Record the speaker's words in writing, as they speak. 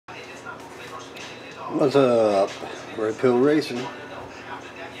What's up, Red Pill Racing?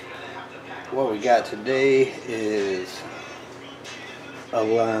 What we got today is a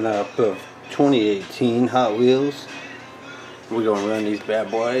lineup of 2018 Hot Wheels. We're gonna run these bad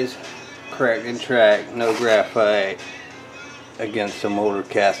boys, cracked and track, no graphite, against some older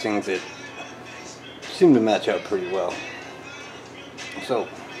castings that seem to match up pretty well. So,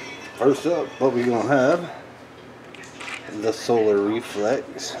 first up, what we're gonna have, the Solar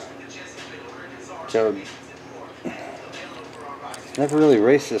Reflex. So, never really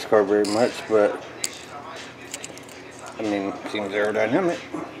raced this car very much, but I mean, seems aerodynamic.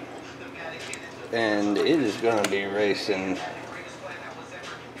 And it is going to be racing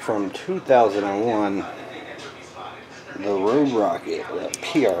from 2001, the Road Rocket, the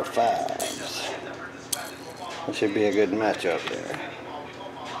PR5s. That should be a good matchup there.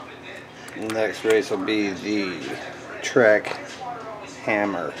 Next race will be the Track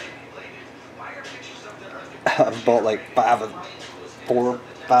Hammer. I've bought like five of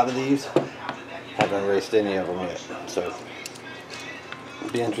these. Haven't raced any of them yet, so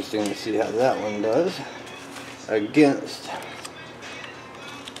it'll be interesting to see how that one does against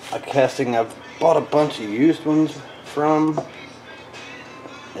a casting I've bought a bunch of used ones from.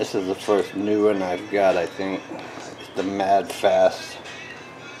 This is the first new one I've got, I think. It's the Mad Fast.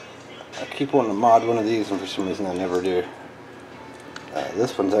 I keep wanting to mod one of these, and for some reason I never do.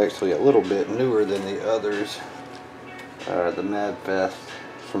 This one's actually a little bit newer than the others. The Mad Fast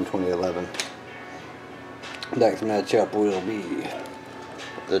from 2011. Next matchup will be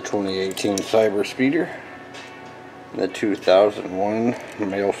the 2018 Cyber Speeder, the 2001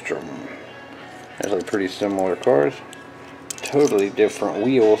 Maelstrom. Those are pretty similar cars, totally different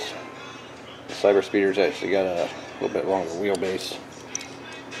wheels. The Cyber Speeder's actually got a little bit longer wheelbase.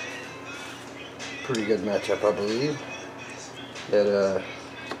 Pretty good matchup, I believe. That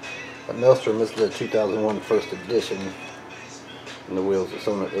Maelstrom is the 2001 first edition, and the wheels that's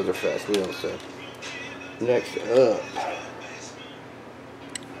on it, those are fast wheels. So next up,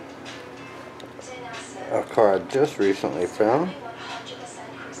 a car I just recently found,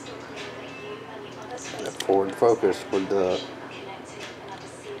 the Ford Focus with the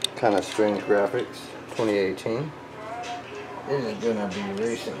kind of strange graphics, 2018. It is going to be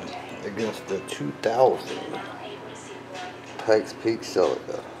racing against the 2000 Pikes Peak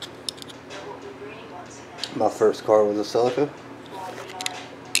Celica. My first car was a Celica.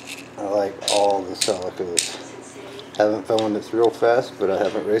 I like all the Celicas. Haven't found one that's real fast, but I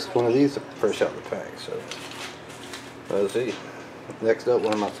haven't raced one of these fresh out the pack, so let's see. Next up,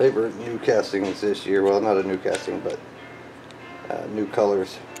 one of my favorite new castings this year. Well, not a new casting, but new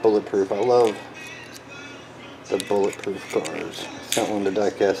colors. Bulletproof. I love the bulletproof cars. Sent one to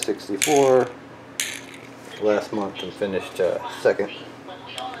Diecast 64 last month and finished second.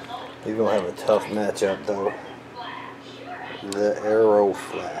 He's going to have a tough matchup though. The Aero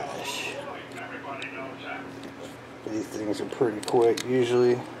Flash. These things are pretty quick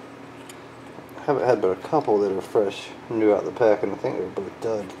usually. I haven't had but a couple that are fresh, new out the pack, and I think they're both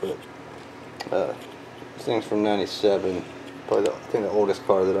duds, but this thing's from 97. Probably I think the oldest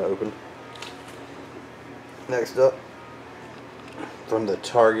car that I opened. Next up, from the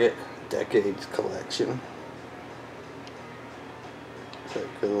Target Decades Collection. That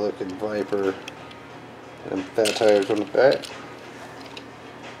good looking Viper and fat tires on the back.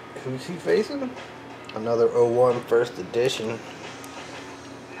 Who's he facing? Another 01 first edition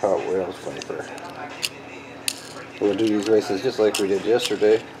Hot Wheels Viper. We'll do these races just like we did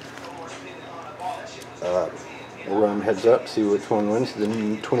yesterday. We'll run them heads up, see which one wins. The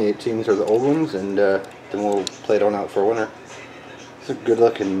new 2018s are the old ones, and then we'll play it on out for a winner. It's a good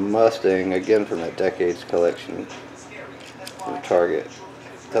looking Mustang, again from that Decades Collection from Target.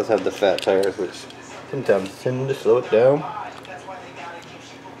 It does have the fat tires, which sometimes tend to slow it down.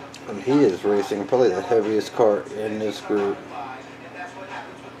 And he is racing probably the heaviest car in this group,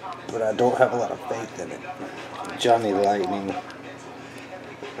 but I don't have a lot of faith in it. Johnny Lightning,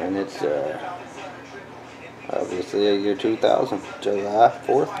 and it's obviously a year 2000, July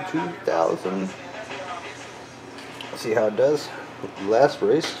 4th, 2000. See how it does. Last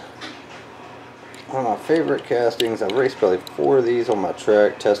race, one of my favorite castings. I've raced probably 4 of these on my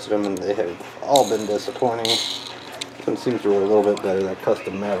track, tested them, and they have all been disappointing. This one seems to roll a little bit better, that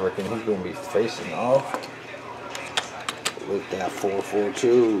Custom Maverick, and he's going to be facing off with that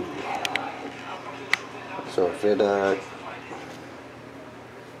 442. So if it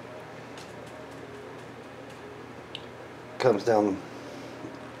comes down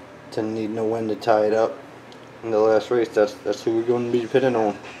to need no wind to tie it up in the last race, that's who we're going to be depending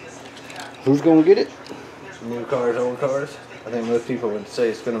on. Who's going to get it? New cars, old cars. I think most people would say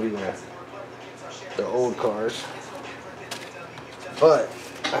it's going to be the old cars. But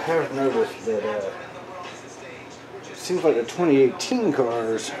I have noticed that it seems like the 2018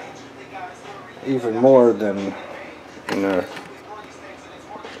 cars, even more than, you know,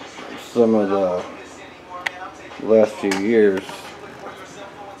 some of the last few years,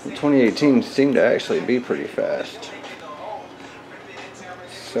 the 2018 seemed to actually be pretty fast.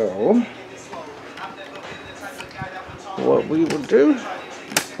 So what we will do,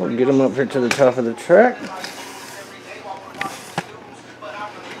 we'll get them up here to the top of the track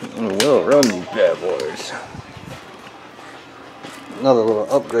and we'll run these bad boys. Another little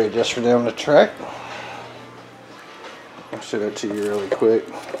upgrade yesterday on the track. I'll show that to you really quick.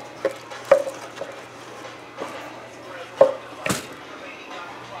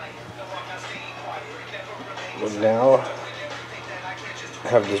 We now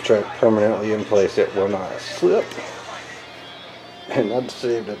have the track permanently in place. It will not slip. And I've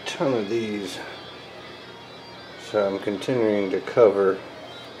saved a ton of these. So I'm continuing to cover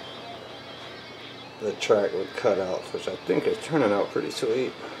the track with cutouts, which I think is turning out pretty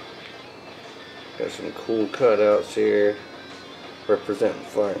sweet. Got some cool cutouts here representing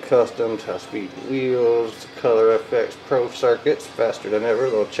Flying Customs, high speed wheels, Color FX Pro circuits, faster than ever,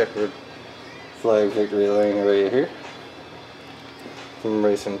 little checkered flag victory lane right here. Some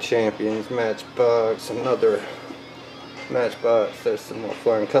Racing Champions, Matchbox, another Matchbox. There's some more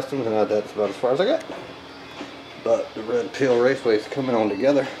Flying Customs, and that's about as far as I got. But the Red Pill Raceway is coming on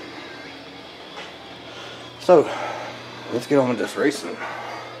together. So, let's get on with this racing.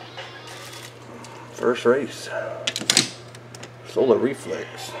 First race, Solar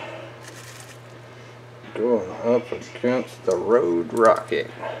Reflex, going up against the Road Rocket.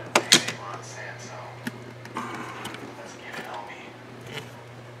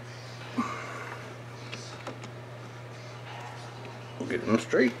 We'll get them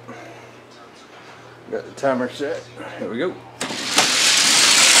straight. Got the timer set. Here we go.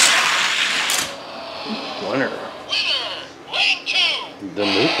 Winner. The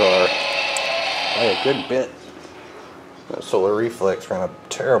new car. By a good bit. That Solar Reflex ran a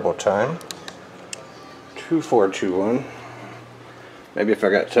terrible time. 2.421. Maybe if I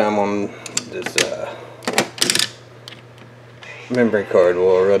got time on this memory card,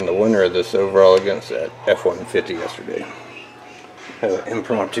 we'll run the winner of this overall against that F-150 yesterday. Have an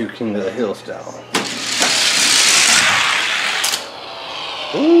impromptu King of the Hill style.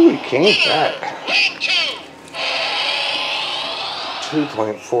 Ooh, he came back.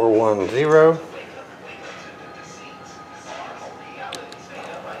 2.410.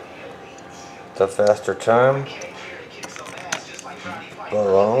 The faster time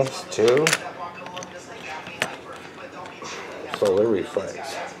belongs to Solar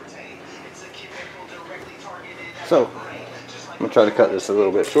Reflex. So, I'm going to try to cut this a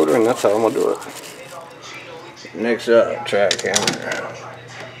little bit shorter, and that's how I'm going to do it. Next up, track camera.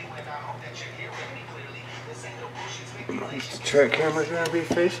 What's the track camera going to be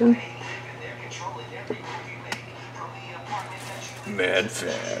facing? Mad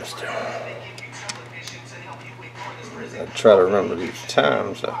fast. I'll try to remember these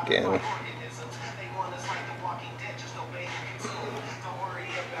times again.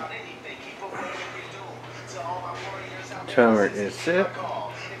 Timer is set.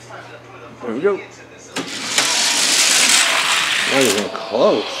 There we go. Not even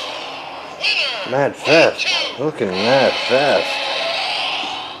close. Mad fast. Looking mad fast.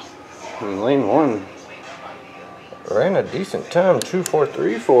 In lane 1. Ran a decent time.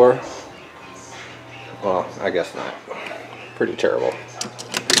 2.434. Well, I guess not. Pretty terrible.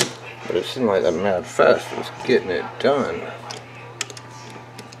 But it seemed like that Mad Fast was getting it done.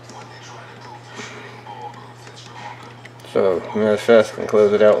 So, Mad Fast can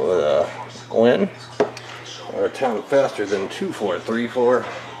close it out with a win. Or a time faster than 2.434.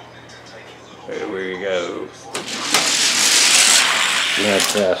 Here we go. Mad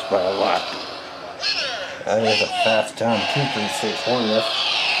Fast by a lot. That is a fast time. 2.361. That's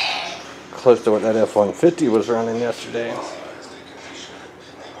close to what that F-150 was running yesterday.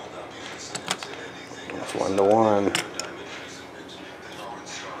 It's 1-1.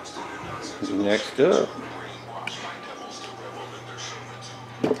 Next up,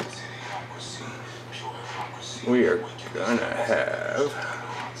 we are gonna have,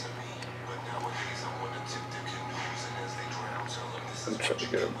 I'm trying to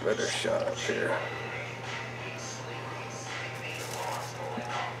get a better shot up here.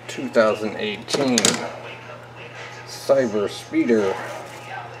 2018 Cyber Speeder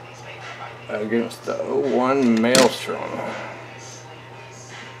against the 01 Maelstrom.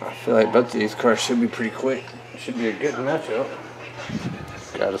 I feel like both of these cars should be pretty quick. Should be a good matchup.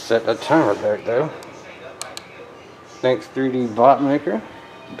 Gotta set that timer back though. Thanks 3D Bot Maker.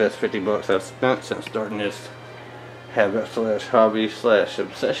 Best 50 bucks I've spent since starting this habit slash hobby slash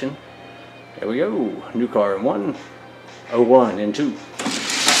obsession. Here we go. New car in 1, 01 in 2.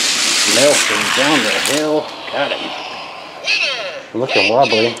 Nelson down the hill. Got him. Looking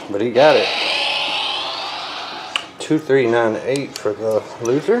wobbly, but he got it. 2398 for the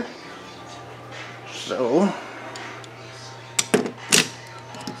loser. So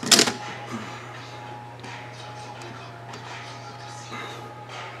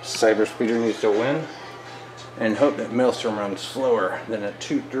Cyber Speeder needs to win and hope that Maelstrom runs slower than a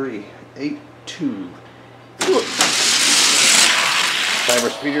 2382.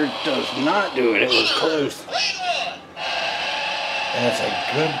 Cyber Speeder does not do it. It was close. And it's a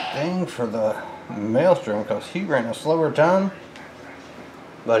good thing for the Maelstrom because he ran a slower time,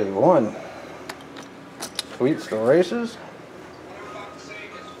 but he won. Sweeps the races.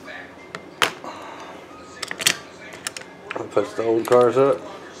 Puts the old cars up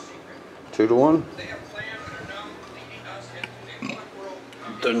 2-1.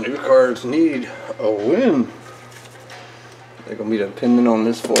 The new cars need a win. They're gonna be dependent on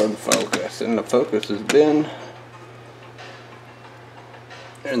this Ford Focus, and the Focus has been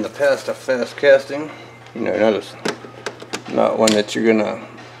in the past a fast casting. You know, not one that you're gonna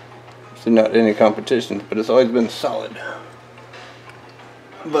see, not any competitions, but it's always been solid.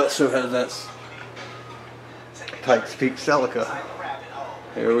 But so has that Pikes Peak Celica.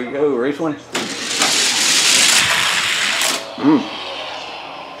 Here we go, race 1.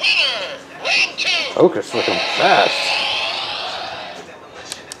 Focus looking fast.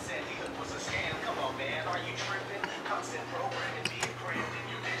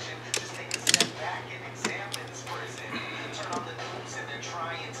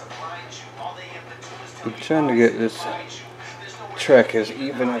 I'm trying to get this track as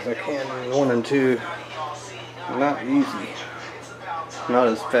even as I can in 1 and 2. Not easy. Not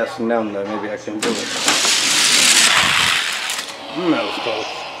as fast and down though. Maybe I can do it. That was close.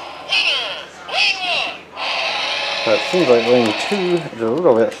 It seems like lane 2 is a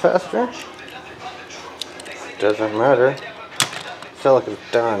little bit faster. Doesn't matter. Celica's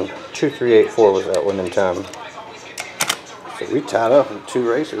done. 2384 was that winning time. So we tied up in 2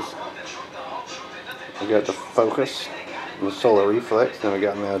 races. We got the Focus and the Solar Reflex, then we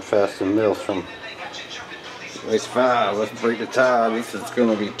got Mad Fast and Maelstrom. Race 5, let's break the tie. This is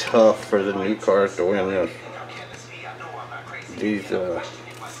going to be tough for the new cars to win this. These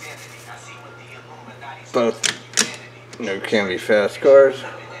both, you know, can be fast cars,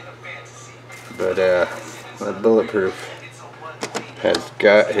 but that Bulletproof has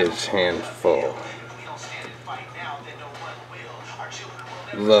got his hands full.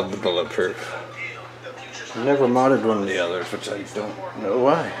 Love the Bulletproof. Never modded one of the others, which I don't know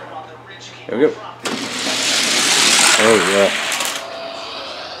why. Here we go. Oh yeah.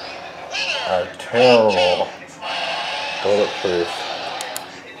 A terrible Bulletproof.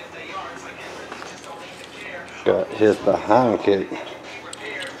 Got his behind kick.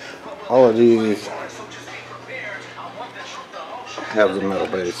 All of these have the metal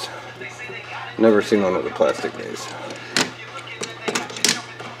base. Never seen one with the plastic base.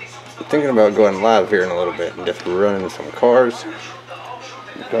 I'm thinking about going live here in a little bit and just running some cars,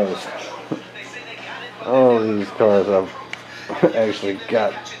 because all of these cars I've actually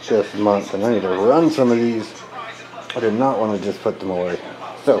got this month and I need to run some of these. I did not want to just put them away.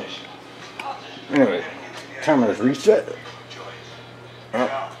 So anyway, timer's reset.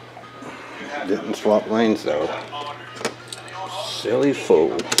 Oh, didn't swap lanes though. Silly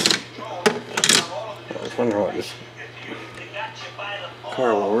fool. I was wondering what this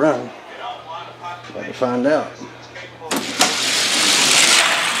car will run. About to find out.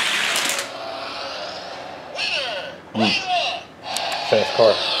 Fast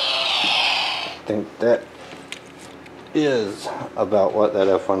car. I think that is about what that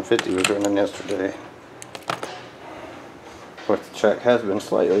F-150 was running yesterday. Of course, the track has been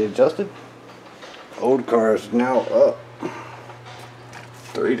slightly adjusted. Old car is now up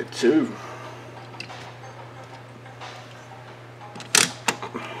 3-2.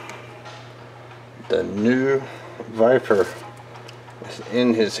 The new Viper is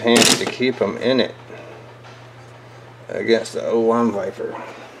in his hands to keep him in it against the 01 Viper.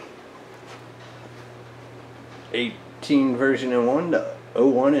 18 version in 1 to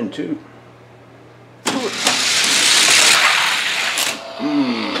 01 and 2.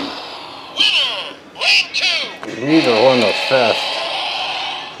 Neither one was fast.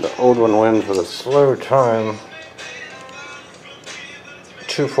 The old one wins with a slow time.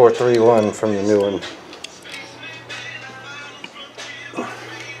 2431 from the new one.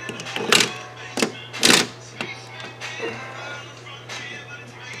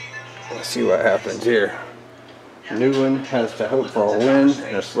 Let's see what happens here. New one has to hope for a win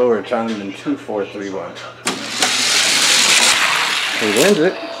in a slower time than 2-4-3-1. He wins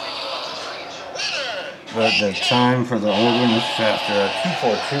it. But the time for the old one is faster at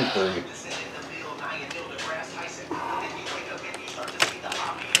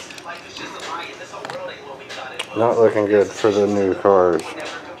 2-4-2-3. Not looking good for the new cars.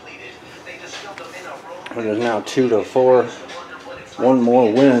 It is now 2-4. One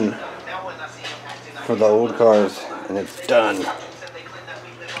more win for the old cars and it's done.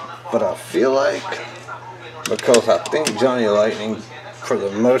 But I feel like, because I think Johnny Lightning for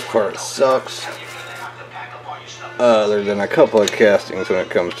the most part sucks, other than a couple of castings when it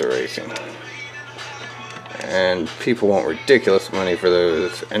comes to racing. And people want ridiculous money for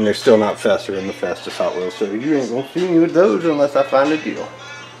those, and they're still not faster than the fastest Hot Wheels, so you ain't gonna see me with those unless I find a deal.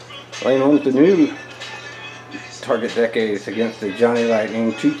 Lane on with the new Target Decades against the Johnny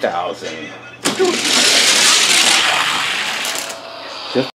Lightning 2000.